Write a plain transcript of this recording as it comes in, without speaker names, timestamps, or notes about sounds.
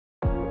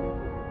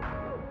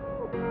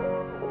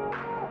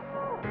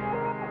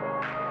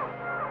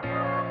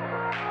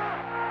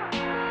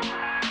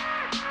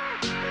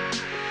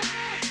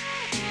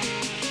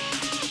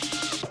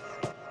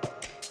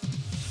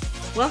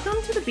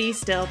Welcome to the Be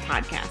Still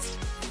podcast.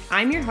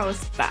 I'm your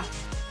host,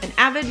 Beth, an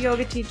avid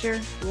yoga teacher,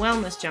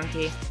 wellness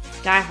junkie,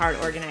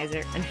 diehard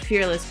organizer, and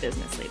fearless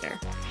business leader.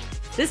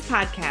 This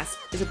podcast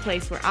is a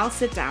place where I'll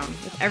sit down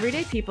with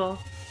everyday people,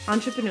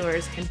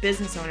 entrepreneurs, and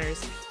business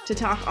owners to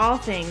talk all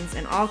things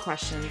and all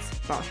questions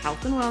about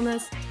health and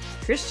wellness,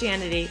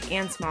 Christianity,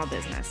 and small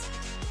business.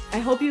 I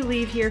hope you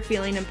leave here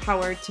feeling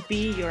empowered to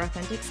be your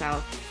authentic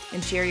self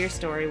and share your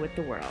story with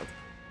the world.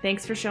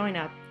 Thanks for showing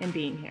up and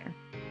being here.